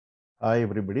Hi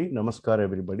everybody, Namaskar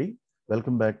everybody.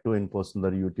 Welcome back to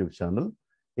InfoSundar YouTube channel.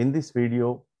 In this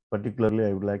video, particularly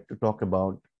I would like to talk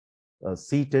about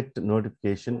CTET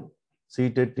notification.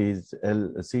 CTET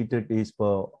is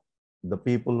for the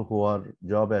people who are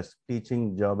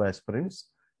teaching job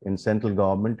aspirants in central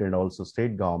government and also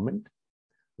state government.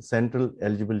 Central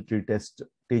eligibility test,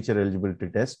 teacher eligibility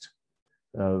test,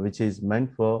 which is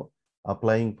meant for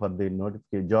applying for the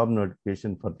job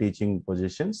notification for teaching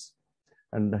positions.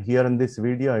 And here in this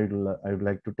video, I would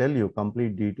like to tell you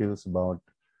complete details about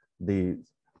the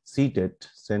CTET,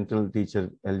 Central Teacher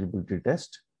Eligibility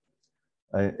Test.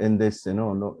 In this,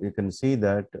 you can see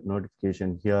that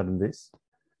notification here in this.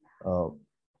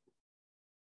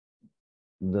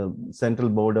 The Central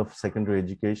Board of Secondary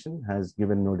Education has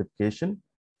given notification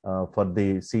for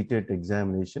the CTET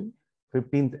examination,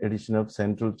 15th edition of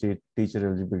Central Teacher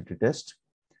Eligibility Test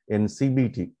in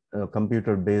CBT,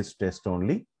 computer-based test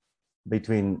only,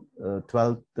 between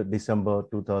 12th December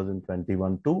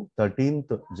 2021 to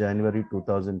 13th January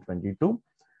 2022.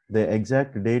 The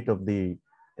exact date of the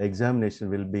examination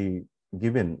will be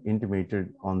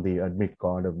intimated on the admit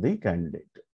card of the candidate.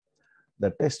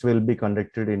 The test will be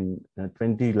conducted in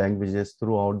 20 languages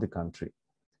throughout the country.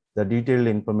 The detailed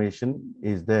information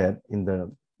is there in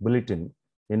the bulletin,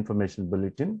 information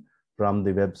bulletin from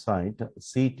the website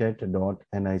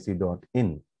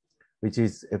CTET.nic.in, which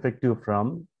is effective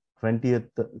from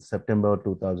 20th September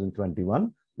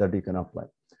 2021 that you can apply.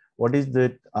 What is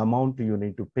the amount you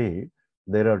need to pay?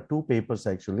 There are two papers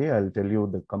actually. I'll tell you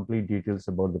the complete details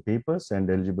about the papers and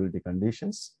eligibility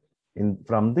conditions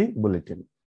from the bulletin.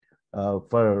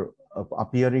 For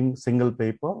appearing single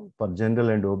paper for general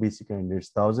and OBC candidates,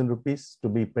 1,000 rupees to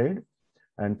be paid.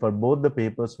 And for both the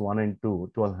papers 1 and 2,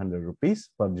 1,200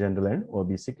 rupees for general and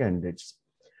OBC candidates.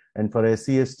 And for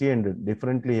SC, ST and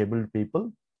differently abled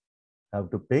people, have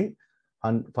to pay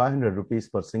 500 rupees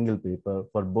for single paper,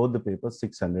 for both the papers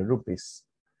 600 rupees.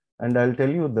 And I'll tell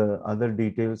you the other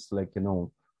details like, the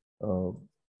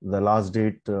last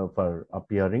date for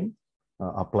applying.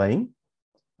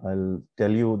 I'll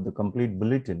tell you the complete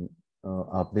bulletin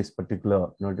of this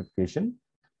particular notification.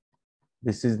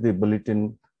 This is the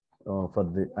bulletin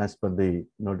as per the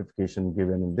notification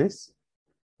given in this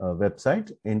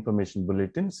website, information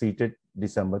bulletin, CTET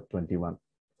December 21.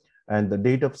 And the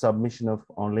date of submission of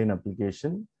online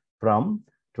application from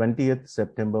 20th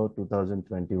September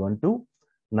 2021 to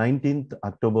 19th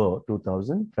October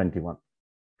 2021.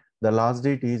 The last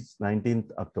date is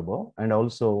 19th October, and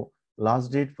also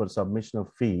last date for submission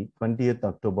of fee 20th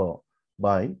October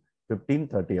by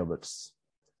 15:30 hours.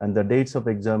 And the dates of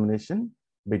examination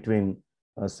between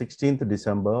 16th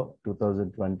December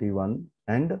 2021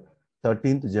 and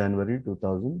 13th January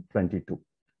 2022,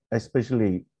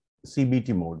 especially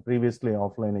CBT mode. Previously,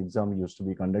 offline exam used to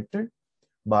be conducted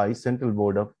by Central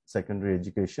Board of Secondary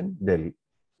Education, Delhi.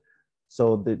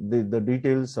 So the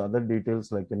details, other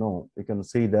details like, you can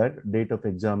see that date of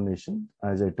examination,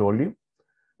 as I told you,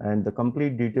 and the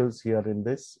complete details here in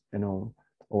this,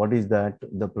 what is that,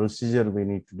 the procedure we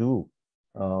need to do,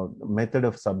 method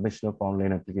of submission of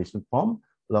online application form,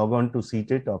 log on to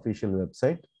CTET official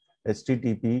website,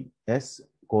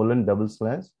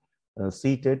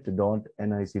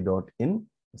 https://ctet.nic.in.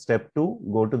 Step 2,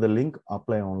 go to the link,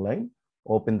 apply online,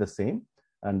 open the same,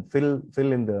 and fill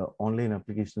in the online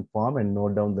application form and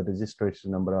note down the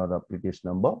registration number or application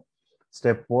number.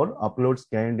 Step 4, upload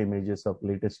scanned images of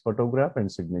latest photograph and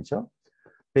signature.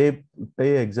 Pay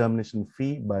examination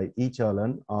fee by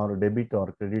e-challan or debit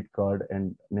or credit card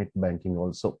and net banking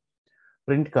also.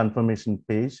 Print confirmation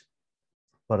page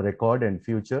for record and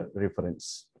future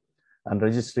reference. And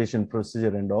registration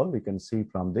procedure and all we can see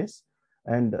from this.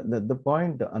 And another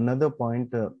point,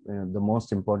 the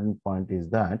most important point is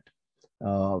that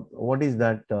what is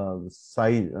that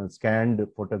scanned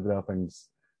photograph and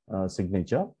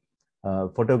signature?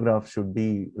 Photograph should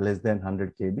be less than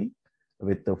 100 KB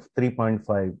with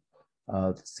 3.5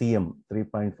 cm,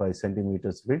 3.5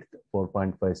 centimeters width,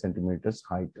 4.5 centimeters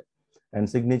height, and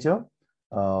signature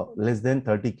less than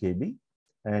 30 KB.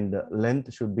 And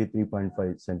length should be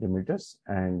 3.5 centimeters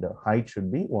and height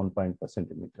should be 1.5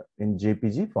 centimeter in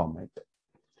JPG format.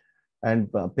 And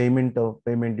payment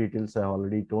details I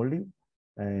already told you.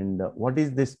 And what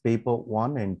is this paper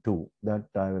 1 and 2 that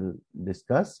I will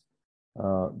discuss.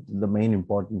 The main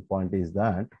important point is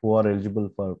that who are eligible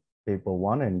for paper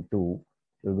 1 and 2,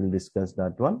 we will discuss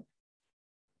that one.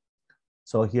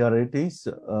 So here it is,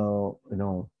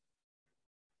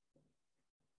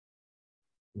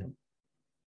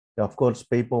 Of course,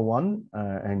 paper 1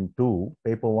 and 2,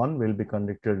 paper 1 will be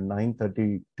conducted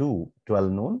 9:30 to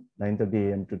 12 noon, 9:30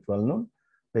 a.m. to 12 noon.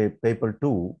 Paper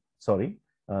 2,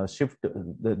 shift,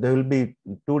 there will be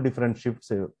 2 different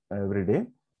shifts every day.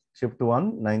 Shift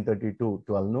 1, 9:30 to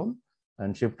 12 noon,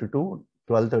 and shift 2,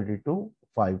 12:30 to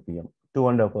 5 p.m.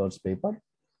 2.5 hours paper,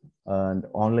 and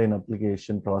online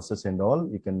application process and all,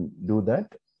 you can do that.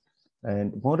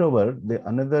 And moreover,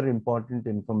 another important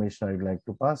information I'd like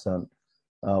to pass on,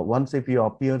 once if you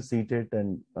appear CTET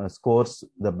and scores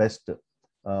the best,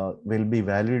 will be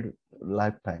valid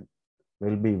lifetime,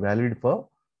 will be valid for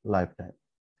lifetime.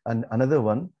 And another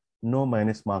one, no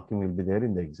minus marking will be there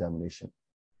in the examination.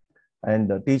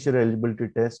 And teacher eligibility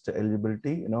test,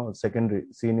 eligibility, secondary,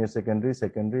 senior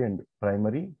secondary and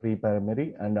primary,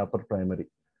 pre-primary and upper primary.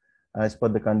 As per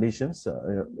the conditions,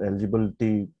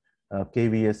 eligibility,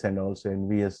 KVS and also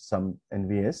NVS, some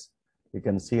NVS, you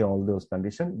can see all those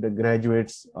conditions. The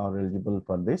graduates are eligible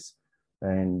for this.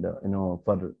 And,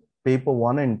 for paper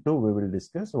 1 and 2, we will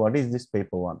discuss what is this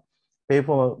paper 1.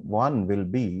 Paper 1 will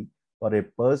be for a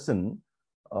person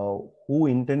who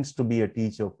intends to be a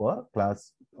teacher for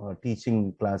class,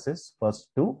 teaching classes 1st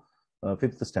to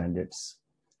 5th standards.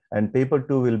 And paper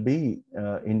 2 will be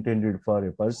intended for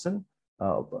a person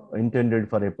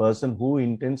who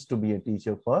intends to be a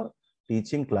teacher for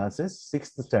teaching classes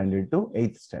 6th standard to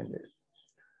 8th standard.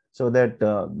 So that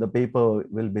the paper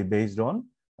will be based on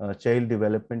child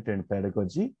development and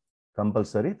pedagogy,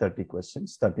 compulsory 30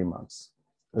 questions, 30 marks.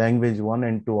 Language 1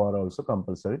 and 2 are also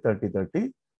compulsory, 30,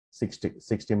 30,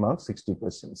 60 marks, 60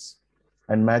 questions.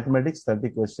 And mathematics, 30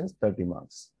 questions, 30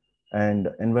 marks. And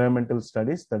environmental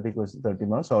studies, 30 questions, 30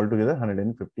 marks, altogether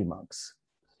 150 marks.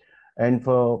 And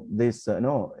for this,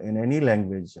 in any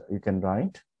language you can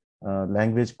write.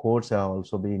 Language codes are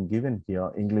also being given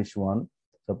here. English 1,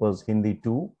 suppose Hindi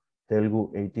 2,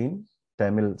 Telugu 18,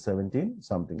 Tamil 17,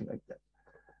 something like that.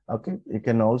 Okay, you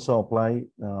can also apply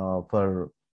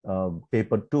for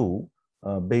paper 2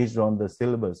 based on the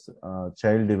syllabus,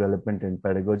 child development and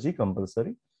pedagogy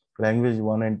compulsory, language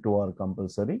 1 and 2 are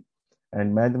compulsory,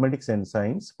 and mathematics and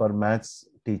science for maths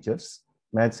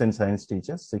and science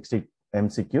teachers, 60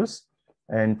 MCQs,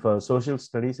 and for social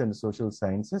studies and social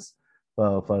sciences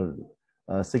for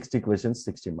 60 questions,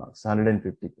 60 marks,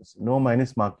 150 questions. No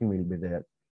minus marking will be there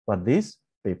for these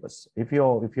papers. If you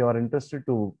are interested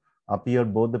to appear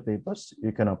both the papers,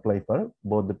 you can apply for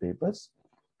both the papers.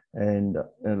 And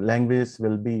languages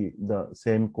will be the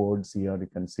same codes here, you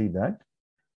can see that.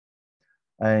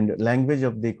 And language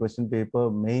of the question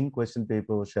paper, main question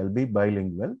paper shall be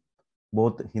bilingual,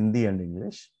 both Hindi and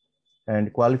English.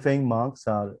 And qualifying marks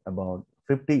are about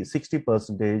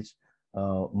 60%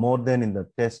 more than in the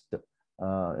test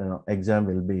exam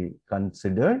will be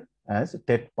considered as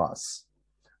TET pass.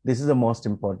 This is the most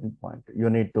important point. You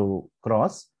need to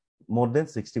cross more than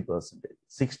 60%.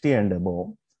 60 and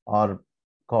above are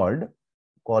called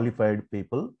qualified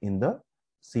people in the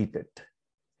CTET.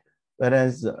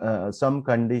 Whereas some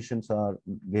conditions are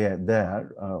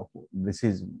there. This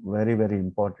is very, very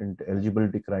important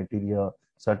eligibility criteria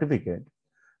certificate.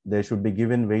 They should be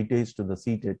given weightage to the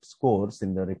CTET scores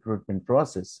in the recruitment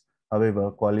process.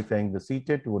 However, qualifying the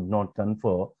CTET would not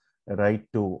confer a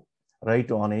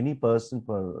right on any person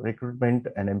for recruitment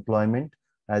and employment,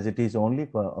 as it is only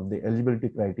of the eligibility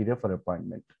criteria for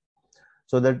appointment.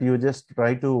 So that you just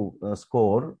try to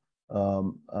score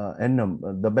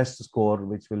the best score,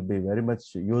 which will be very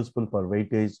much useful for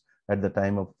weightage at the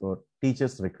time of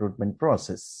teachers recruitment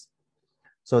process.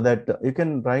 So that you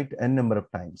can write n number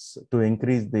of times to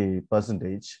increase the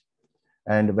percentage.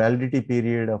 And validity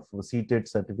period of CTET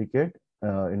certificate,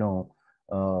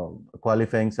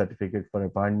 qualifying certificate for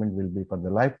appointment will be for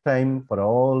the lifetime for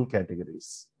all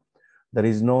categories. There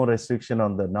is no restriction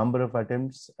on the number of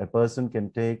attempts a person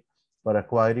can take for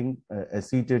acquiring a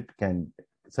CTET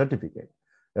certificate.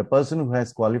 A person who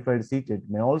has qualified CTET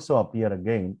may also appear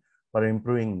again for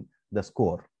improving the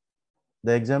score.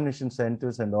 The examination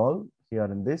centers and all here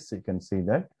in this, you can see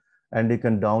that. And you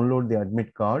can download the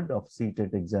admit card of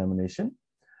CTET examination.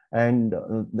 And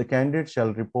the candidate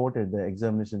shall report at the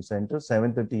examination center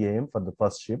 7:30 a.m. for the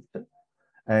first shift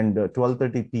and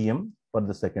 12:30 p.m. for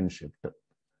the second shift.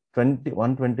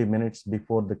 120 minutes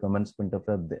before the commencement of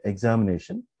the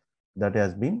examination, that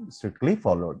has been strictly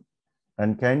followed.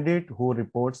 And candidate who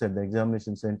reports at the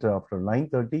examination center after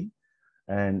 9:30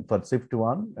 and for shift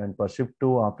 1 and for shift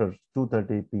 2 after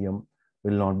 2:30 p.m.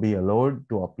 will not be allowed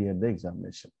to appear the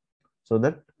examination. So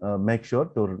that make sure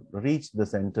to reach the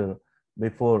center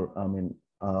before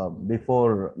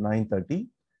 9:30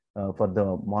 for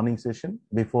the morning session,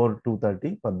 before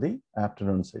 2:30 for the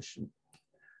afternoon session.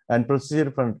 And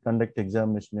procedure for conduct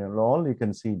examination and all, you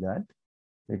can see that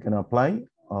you can apply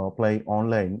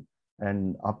online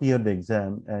and appear the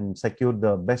exam and secure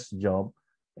the best job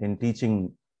in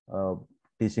teaching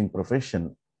teaching profession,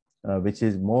 which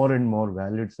is more and more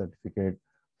valued certificate.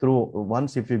 Through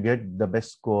once if you get the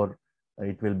best score,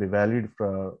 it will be valid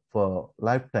for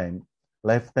lifetime.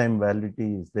 Lifetime validity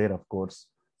is there, of course.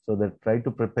 So that try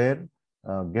to prepare,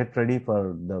 get ready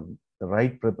for the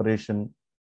right preparation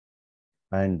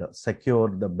and secure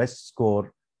the best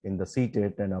score in the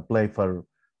CTET and apply for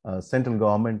central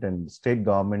government and state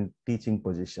government teaching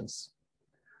positions.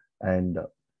 And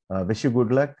wish you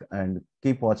good luck, and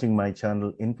keep watching my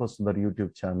channel, InfoSundar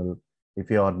YouTube channel. If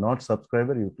you are not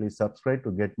subscriber, you please subscribe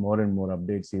to get more and more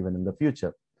updates even in the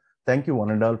future. Thank you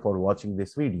one and all for watching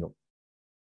this video.